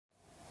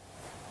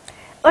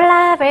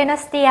Hola,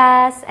 buenos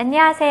días.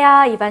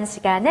 안녕하세요. 이번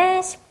시간은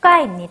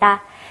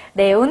 10과입니다.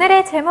 네,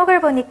 오늘의 제목을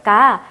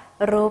보니까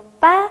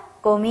ropa,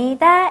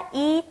 comida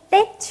y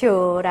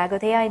techo라고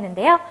되어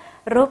있는데요.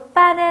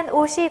 ropa는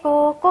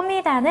옷이고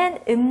comida는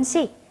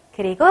음식,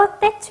 그리고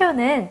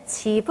techo는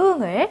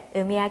지붕을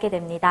의미하게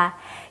됩니다.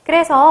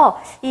 그래서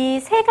이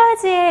세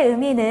가지의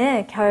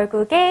의미는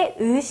결국에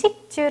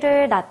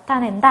의식주를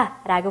나타낸다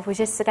라고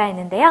보실 수가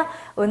있는데요.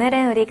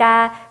 오늘은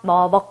우리가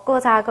먹고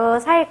자고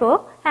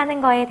살고 하는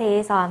거에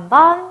대해서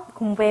한번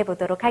공부해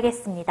보도록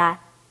하겠습니다.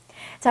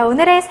 자,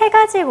 오늘의 세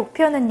가지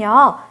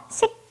목표는요.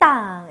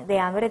 식당, 네,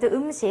 아무래도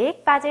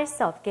음식 빠질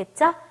수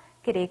없겠죠?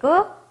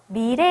 그리고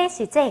미래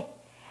시제,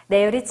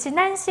 네, 우리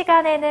지난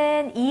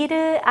시간에는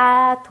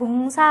이르아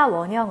동사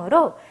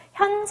원형으로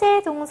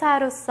현재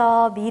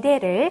동사로서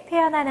미래를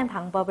표현하는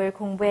방법을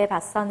공부해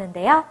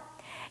봤었는데요.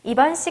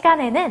 이번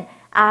시간에는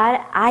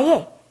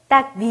아예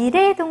딱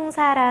미래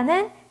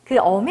동사라는 그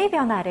어미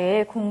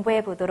변화를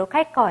공부해 보도록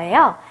할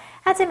거예요.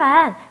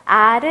 하지만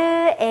아르,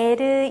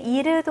 에르,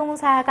 이르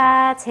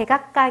동사가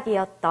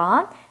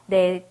제각각이었던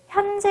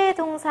현재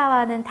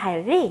동사와는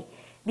달리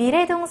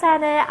미래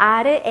동사는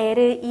아르, 에르,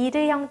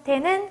 이르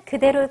형태는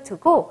그대로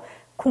두고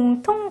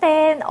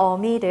공통된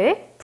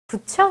어미를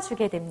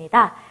붙여주게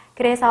됩니다.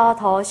 그래서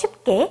더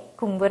쉽게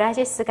공부를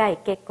하실 수가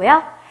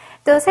있겠고요.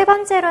 또 세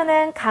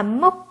번째로는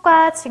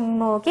간목과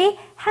직목이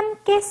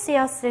함께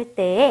쓰였을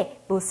때의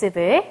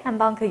모습을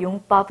한번 그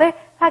용법을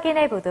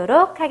확인해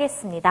보도록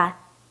하겠습니다.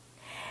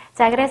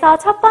 자, 그래서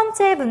첫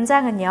번째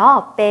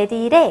문장은요.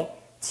 pediré,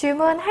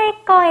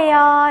 주문할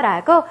거예요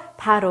라고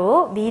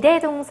바로 미래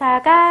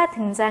동사가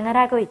등장을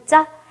하고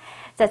있죠.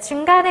 자,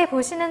 중간에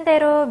보시는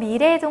대로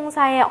미래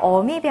동사의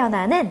어미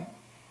변화는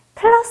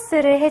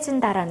플러스를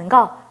해준다라는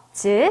거,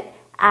 즉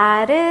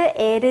아르,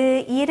 에르,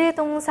 이르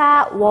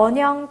동사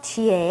원형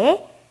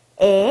뒤에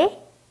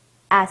에,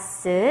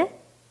 아스,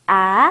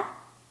 아,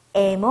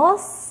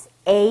 에모스,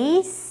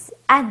 에이스,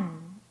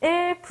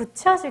 안을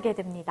붙여주게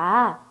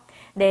됩니다.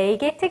 네,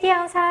 이게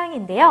특이한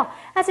사항인데요.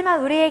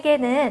 하지만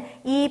우리에게는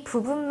이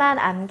부분만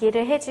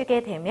암기를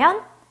해주게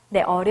되면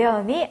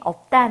어려움이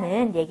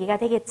없다는 얘기가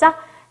되겠죠?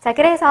 자,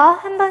 그래서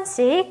한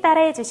번씩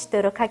따라해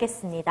주시도록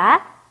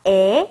하겠습니다.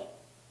 에,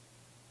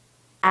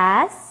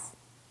 as,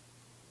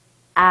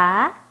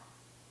 a,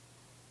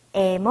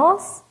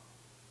 hemos,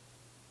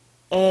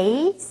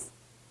 es,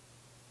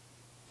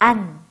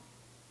 an.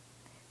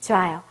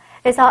 좋아요.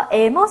 그래서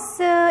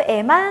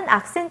에모스에만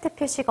악센트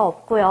표시가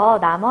없고요.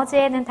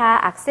 나머지에는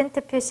다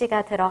악센트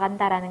표시가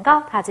들어간다라는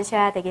거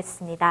봐주셔야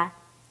되겠습니다.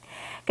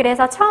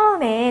 그래서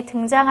처음에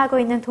등장하고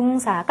있는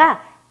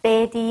동사가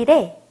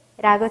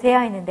pediré라고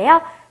되어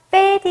있는데요.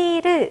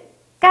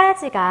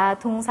 pedir까지가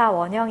동사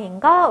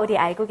원형인 거 우리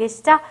알고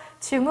계시죠?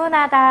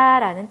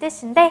 주문하다라는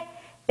뜻인데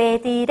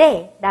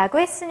pediré라고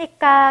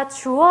했으니까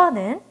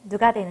주어는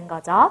누가 되는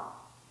거죠?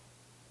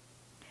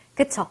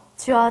 그쵸?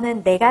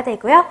 주어는 내가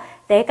되고요.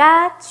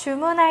 내가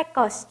주문할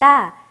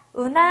것이다.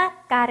 Una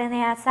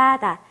carne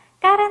asada.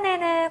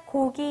 까르네는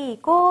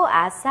고기이고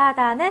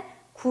아사다는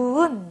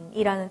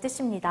구운이라는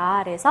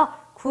뜻입니다. 그래서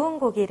구운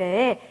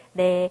고기를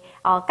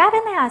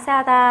까르네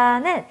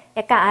아사다는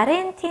약간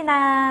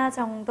아르헨티나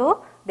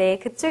정도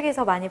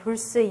그쪽에서 많이 볼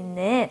수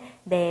있는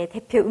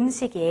대표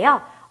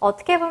음식이에요.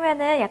 어떻게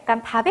보면은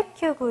약간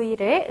바베큐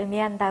구이를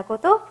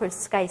의미한다고도 볼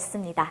수가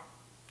있습니다.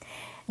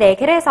 네,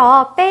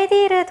 그래서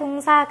pedir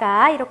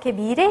동사가 이렇게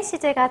미래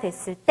시제가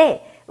됐을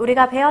때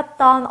우리가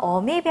배웠던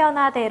어미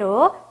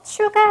변화대로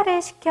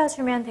추가를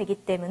시켜주면 되기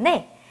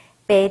때문에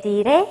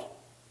pediré,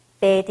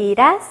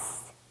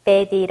 pedirás,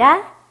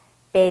 pedirá,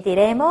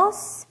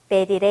 pediremos,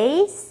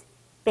 pediréis,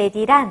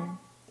 pedirán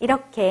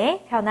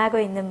이렇게 변하고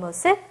있는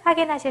모습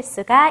확인하실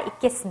수가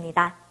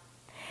있겠습니다.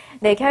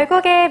 네,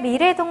 결국에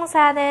미래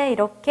동사는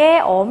이렇게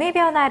어미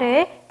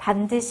변화를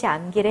반드시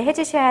암기를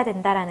해주셔야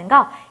된다는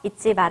거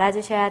잊지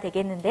말아주셔야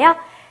되겠는데요.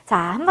 자,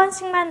 한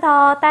번씩만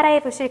더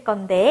따라해 보실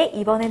건데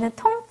이번에는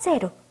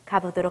통째로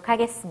가보도록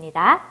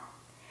하겠습니다.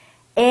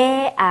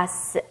 E,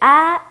 as,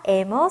 a,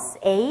 hemos,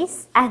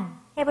 es, an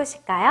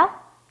해보실까요?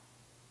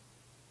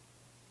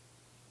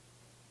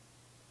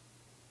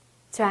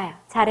 좋아요.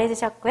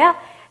 잘해주셨고요.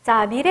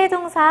 자, 미래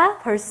동사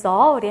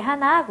벌써 우리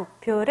하나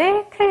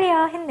목표를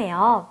클리어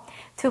했네요.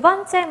 두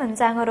번째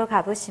문장으로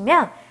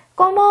가보시면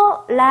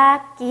como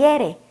la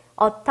quiere,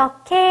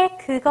 어떻게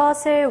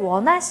그것을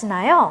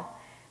원하시나요?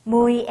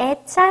 muy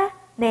hecha,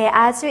 네,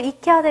 아주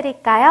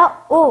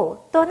익혀드릴까요?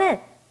 o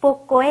또는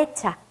poco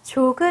hecha,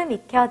 조금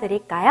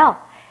익혀드릴까요?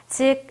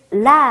 즉,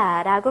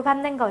 la라고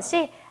받는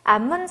것이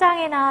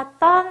앞문장에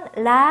나왔던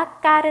la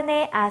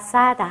carne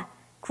asada,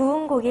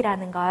 구운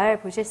고기라는 걸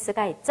보실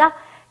수가 있죠?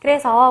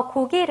 그래서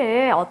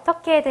고기를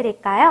어떻게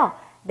해드릴까요?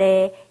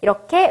 네,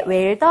 이렇게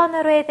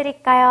웰던으로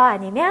해드릴까요?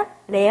 아니면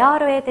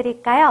레어로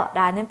해드릴까요?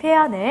 라는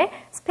표현을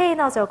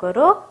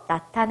스페인어적으로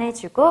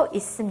나타내주고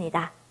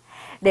있습니다.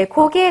 네,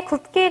 고기의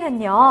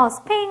굽기는요,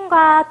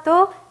 스페인과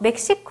또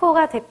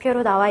멕시코가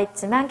대표로 나와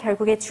있지만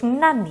결국에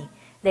중남미,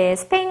 네,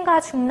 스페인과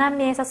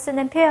중남미에서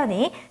쓰는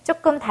표현이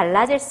조금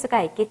달라질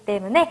수가 있기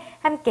때문에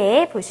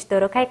함께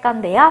보시도록 할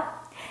건데요.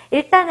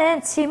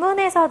 일단은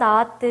지문에서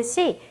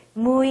나왔듯이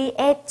muy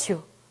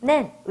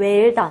hecho는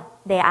well done,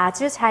 네,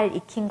 아주 잘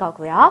익힌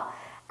거고요.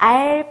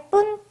 al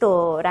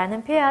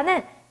punto라는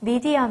표현은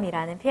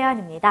medium이라는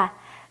표현입니다.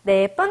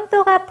 네,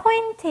 punto가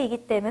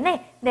포인트이기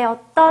때문에 네,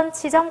 어떤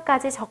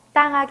지점까지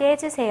적당하게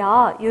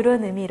해주세요.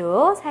 이런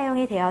의미로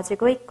사용이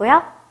되어지고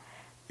있고요.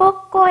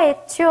 poco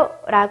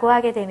hecho라고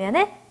하게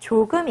되면은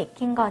조금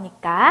익힌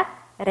거니까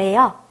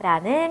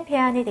rare라는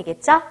표현이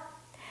되겠죠.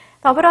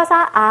 더불어서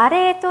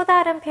아래의 또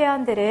다른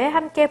표현들을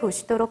함께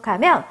보시도록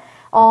하면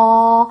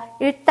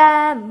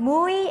일단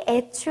muy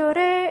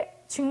hecho를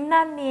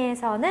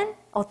중남미에서는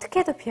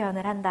어떻게도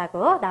표현을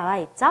한다고 나와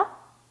있죠?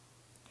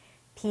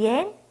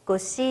 bien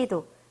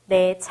cocido,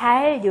 네,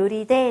 잘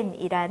요리된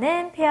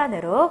이라는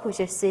표현으로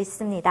보실 수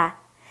있습니다.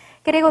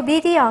 그리고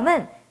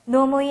medium은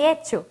no muy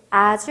hecho,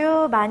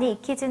 아주 많이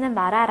익히지는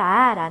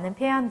말아라 라는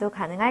표현도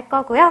가능할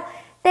거고요.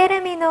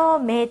 termino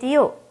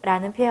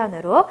medio라는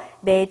표현으로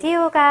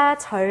medio가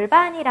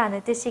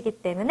절반이라는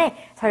뜻이기 때문에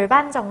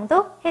절반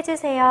정도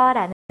해주세요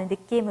라는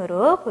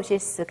느낌으로 보실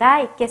수가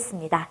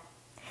있겠습니다.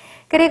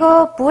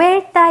 그리고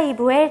vuelta y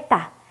vuelta,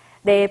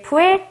 네,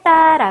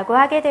 vuelta라고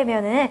하게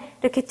되면은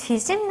이렇게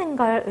뒤집는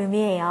걸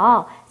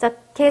의미해요. 그래서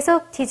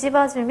계속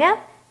뒤집어주면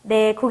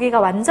네,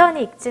 고기가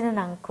완전히 익지는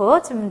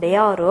않고 좀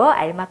레어로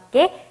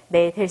알맞게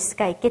네, 될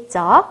수가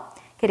있겠죠.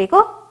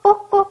 그리고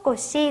poco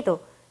cocido,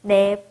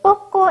 네,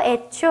 poco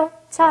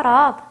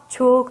hecho처럼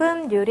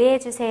조금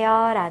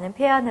요리해주세요 라는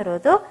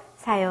표현으로도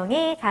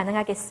사용이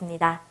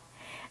가능하겠습니다.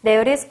 네,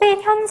 우리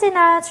스페인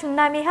현지나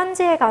중남미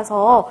현지에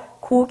가서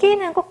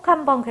고기는 꼭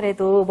한번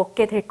그래도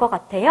먹게 될 것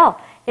같아요.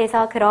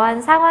 그래서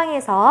그러한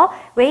상황에서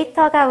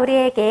웨이터가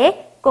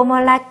우리에게 como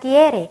la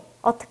quiere,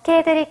 어떻게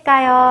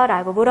해드릴까요?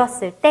 라고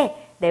물었을 때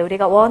네,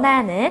 우리가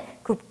원하는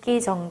굽기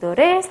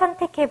정도를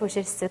선택해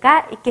보실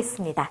수가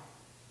있겠습니다.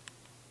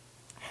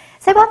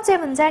 세 번째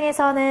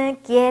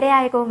문장에서는 quiere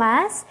algo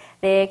más,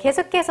 네,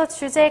 계속해서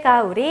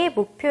주제가 우리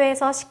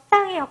목표에서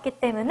식당이었기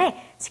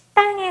때문에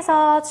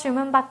식당에서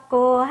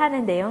주문받고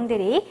하는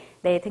내용들이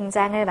네,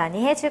 등장을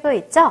많이 해주고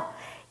있죠.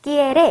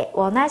 quiere,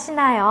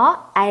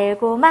 원하시나요?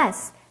 algo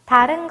más,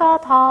 다른 거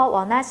더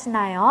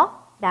원하시나요?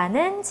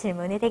 라는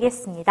질문이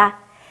되겠습니다.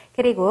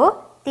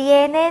 그리고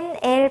tienen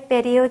el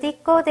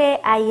periódico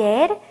de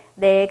ayer,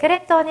 네,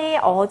 그랬더니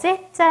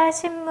어제자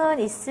신문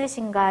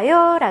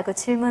있으신가요? 라고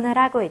질문을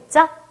하고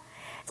있죠.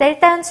 자,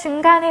 일단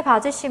중간에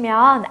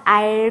봐주시면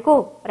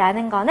알고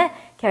라는 거는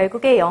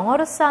결국에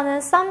영어로서는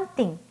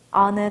something,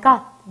 어느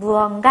것,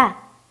 무언가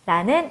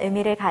라는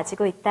의미를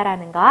가지고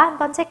있다는 거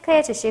한번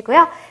체크해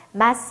주시고요.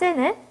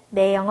 mas는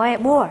네, 영어의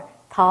more,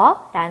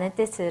 더 라는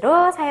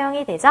뜻으로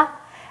사용이 되죠.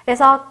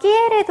 그래서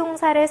quiere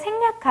동사를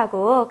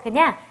생략하고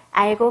그냥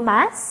algo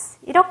más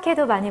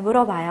이렇게도 많이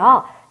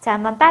물어봐요. 자,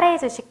 한번 따라해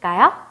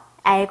주실까요?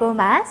 algo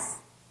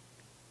más,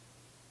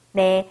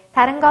 네,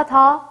 다른 거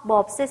더 뭐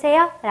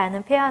없으세요?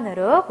 라는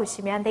표현으로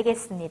보시면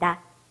되겠습니다.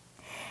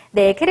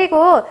 네,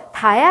 그리고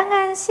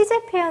다양한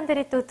시제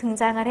표현들이 또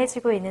등장을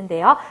해주고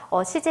있는데요.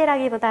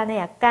 시제라기보다는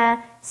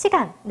약간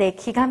시간, 네,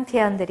 기간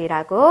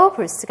표현들이라고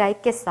볼 수가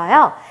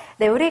있겠어요.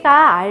 네,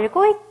 우리가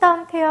알고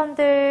있던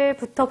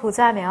표현들부터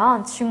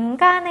보자면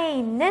중간에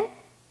있는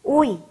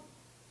hoy,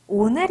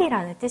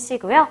 오늘이라는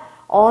뜻이고요.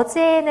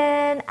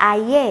 어제는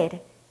ayer,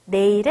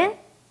 내일은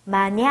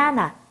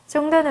mañana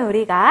정도는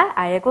우리가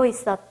알고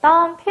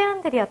있었던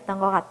표현들이었던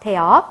것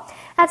같아요.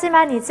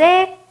 하지만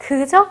이제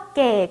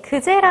그저께,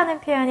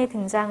 그제라는 표현이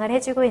등장을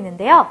해주고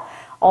있는데요.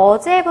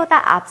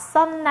 어제보다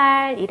앞선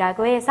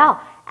날이라고 해서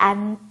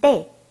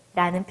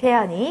ante라는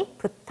표현이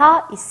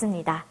붙어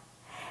있습니다.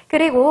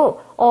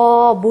 그리고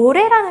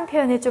모레라는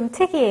표현이 좀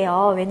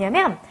특이해요.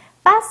 왜냐하면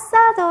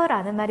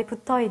pasado라는 말이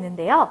붙어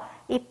있는데요.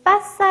 이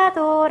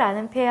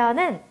pasado라는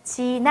표현은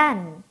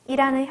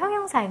지난이라는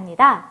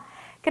형용사입니다.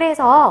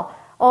 그래서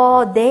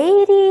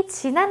내일이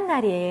지난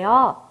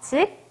날이에요.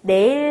 즉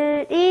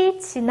내일이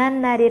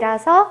지난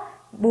날이라서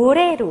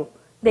모레로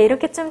네,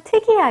 이렇게 좀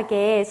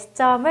특이하게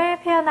시점을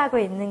표현하고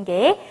있는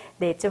게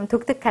네, 좀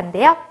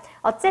독특한데요.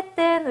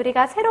 어쨌든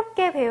우리가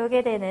새롭게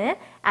배우게 되는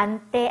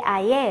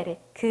anteayer,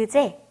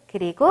 그제,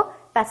 그리고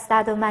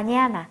pasado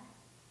mañana,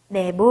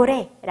 네,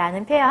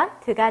 모레라는 표현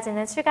두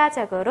가지는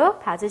추가적으로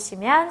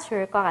봐주시면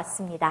좋을 것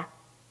같습니다.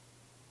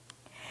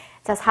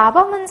 자,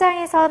 4번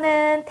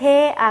문장에서는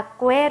de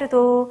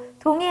acuerdo,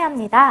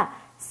 동의합니다.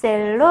 se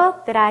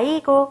lo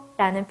traigo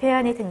라는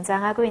표현이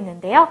등장하고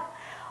있는데요.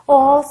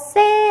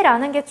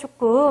 se라는 게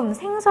조금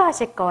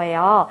생소하실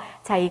거예요.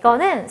 자,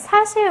 이거는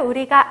사실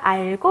우리가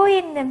알고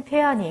있는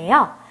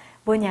표현이에요.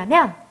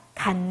 뭐냐면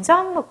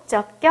간접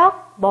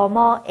목적격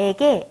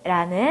뭐뭐에게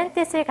라는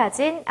뜻을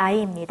가진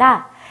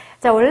아이입니다.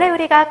 자, 원래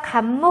우리가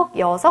간목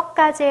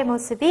 6가지의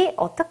모습이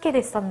어떻게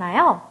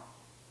됐었나요?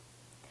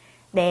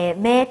 네,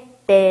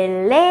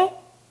 텔레,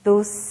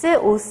 노스,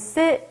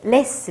 오스,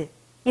 레스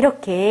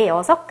이렇게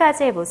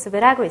 6가지의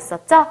모습을 하고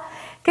있었죠.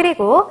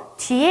 그리고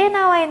뒤에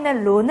나와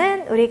있는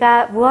로는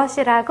우리가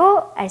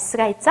무엇이라고 알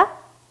수가 있죠?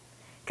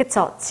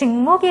 그쵸?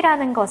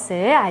 직목이라는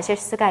것을 아실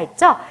수가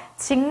있죠.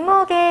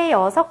 직목의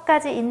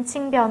 6가지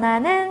인칭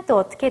변화는 또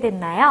어떻게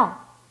됐나요?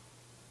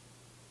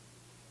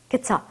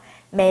 그쵸?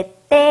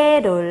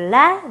 메떼,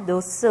 롤라,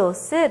 노스,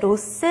 오스,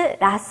 로스,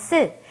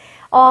 라스.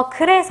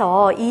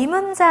 그래서 이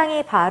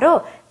문장이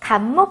바로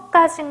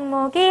간목과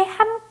직목이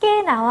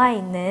함께 나와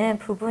있는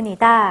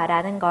부분이다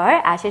라는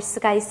걸 아실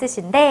수가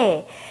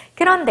있으신데,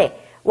 그런데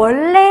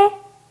원래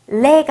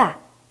레가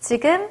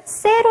지금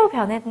세로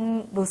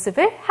변한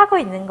모습을 하고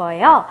있는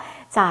거예요.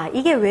 자,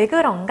 이게 왜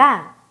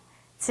그런가?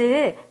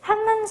 즉,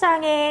 한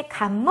문장에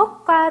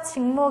간목과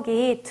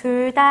직목이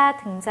둘 다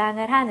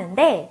등장을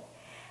하는데,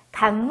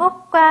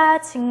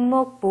 간목과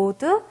직목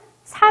모두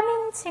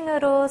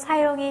 3인칭으로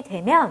사용이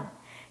되면,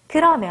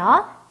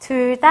 그러면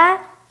둘 다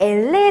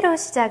엘레로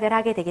시작을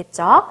하게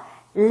되겠죠.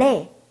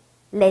 레,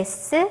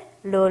 레스,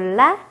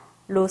 롤라,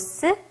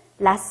 로스,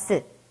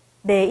 라스.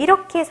 네,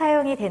 이렇게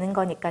사용이 되는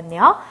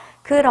거니까요.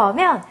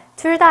 그러면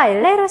둘 다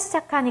엘레로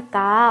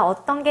시작하니까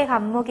어떤 게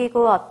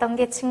간목이고 어떤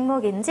게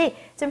직목인지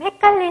좀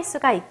헷갈릴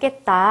수가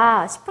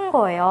있겠다 싶은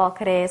거예요.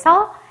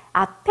 그래서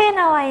앞에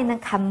나와 있는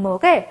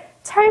간목을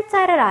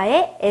철자를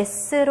아예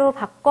S로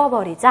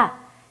바꿔버리자.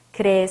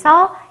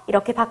 그래서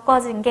이렇게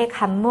바꿔진 게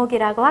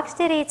간목이라고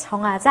확실히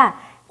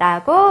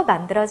정하자라고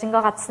만들어진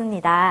것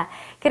같습니다.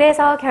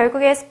 그래서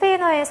결국에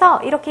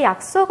스페인어에서 이렇게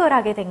약속을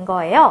하게 된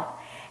거예요.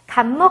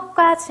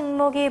 간목과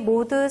직목이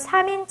모두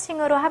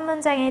 3인칭으로 한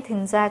문장에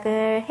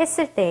등장을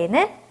했을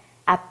때에는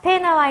앞에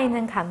나와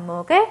있는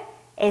간목을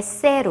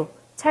S로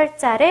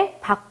철자를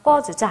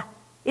바꿔주자.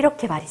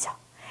 이렇게 말이죠.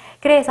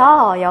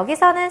 그래서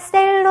여기서는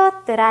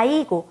셀로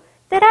뜨라이고,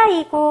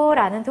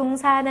 뜨라이고라는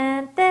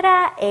동사는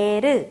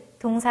뜨라에르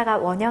동사가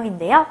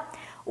원형인데요.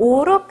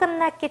 오로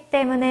끝났기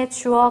때문에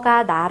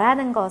주어가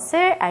나라는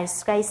것을 알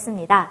수가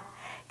있습니다.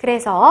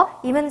 그래서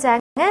이 문장은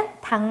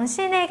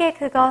당신에게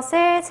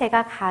그것을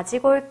제가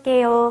가지고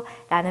올게요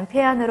라는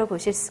표현으로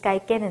보실 수가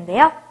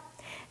있겠는데요.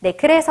 네,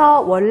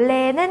 그래서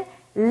원래는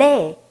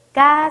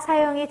레가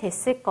사용이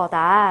됐을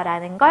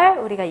거다라는 걸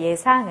우리가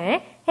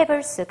예상을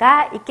해볼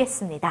수가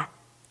있겠습니다.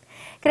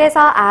 그래서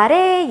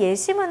아래에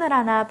예시문을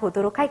하나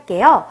보도록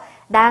할게요.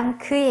 난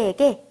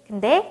그에게,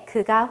 근데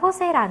그가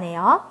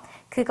호세라네요.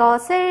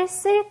 그것을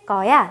쓸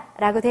거야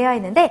라고 되어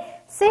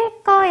있는데,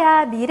 쓸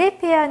거야 미래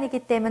표현이기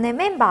때문에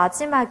맨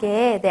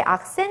마지막에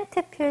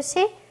악센트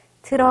표시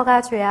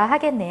들어가 줘야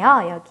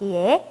하겠네요.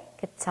 여기에.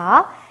 그쵸?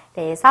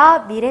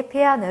 그래서 미래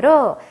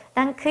표현으로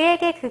난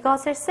그에게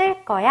그것을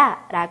쓸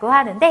거야 라고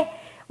하는데,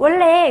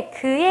 원래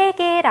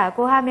그에게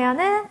라고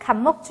하면은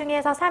간목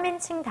중에서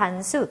 3인칭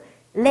단수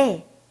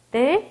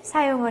레를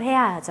사용을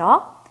해야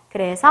하죠.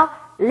 그래서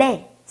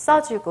레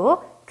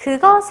써주고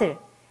그것을,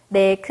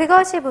 네,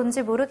 그것이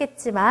뭔지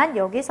모르겠지만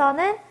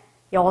여기서는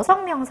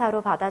여성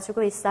명사로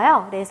받아주고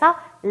있어요. 그래서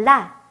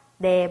라,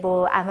 네,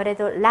 뭐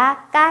아무래도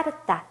라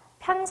까르타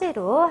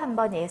편지로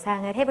한번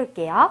예상을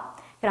해볼게요.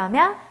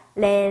 그러면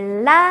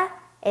렐라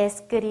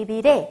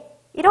에스크리비레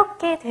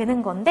이렇게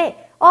되는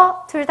건데,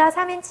 둘 다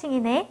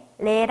 3인칭이네.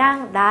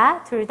 레랑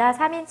라 둘 다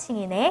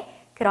 3인칭이네.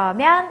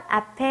 그러면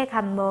앞에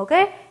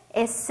간목을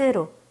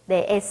S로,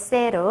 네,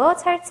 S로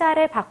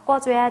철자를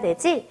바꿔줘야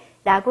되지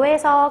라고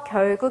해서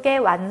결국에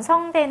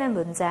완성되는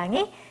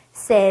문장이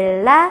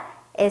셀라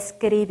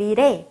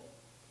에스크리비레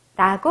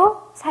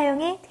라고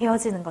사용이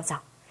되어지는 거죠.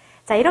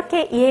 자,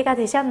 이렇게 이해가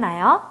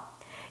되셨나요?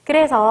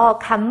 그래서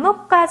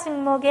간목과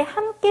직목이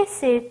함께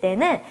쓰일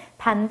때는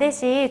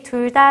반드시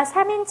둘 다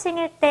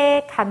 3인칭일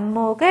때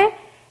간목을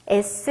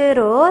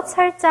S로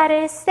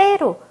철자를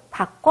세로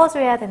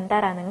바꿔줘야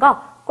된다는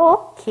거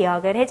꼭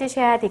기억을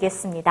해주셔야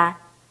되겠습니다.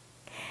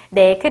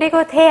 네,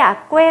 그리고 데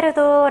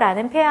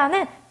아쿠에르도라는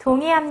표현은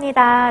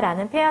동의합니다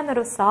라는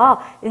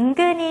표현으로서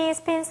은근히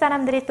스페인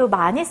사람들이 또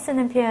많이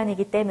쓰는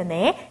표현이기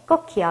때문에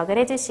꼭 기억을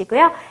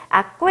해주시고요.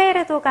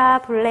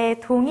 아쿠에르도가 본래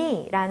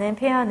동의라는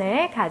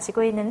표현을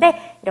가지고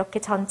있는데 이렇게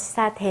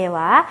전치사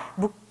대와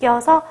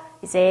묶여서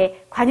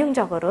이제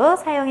관용적으로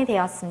사용이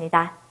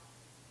되었습니다.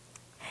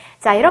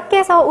 자, 이렇게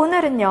해서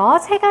오늘은요,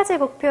 3가지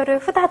목표를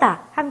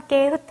후다닥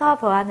함께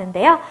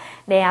훑어보았는데요.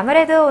 네,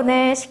 아무래도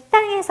오늘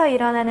식당에서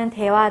일어나는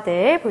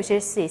대화들 보실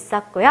수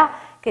있었고요.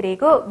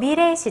 그리고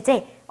미래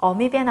시제,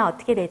 어미 변화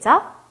어떻게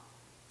되죠?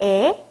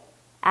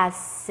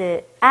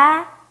 아스,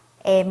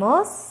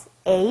 에모스,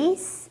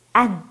 에이스,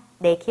 안.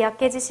 네,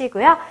 기억해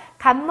주시고요.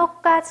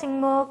 간목과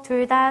직목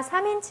둘 다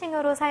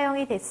 3인칭으로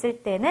사용이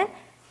됐을 때는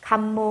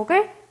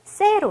간목을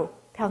세로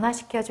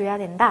변화시켜줘야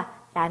된다.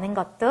 라는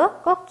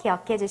것도 꼭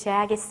기억해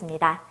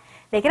주셔야겠습니다.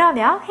 네,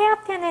 그러면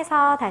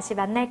회화편에서 다시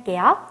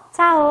만날게요.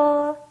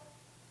 차오!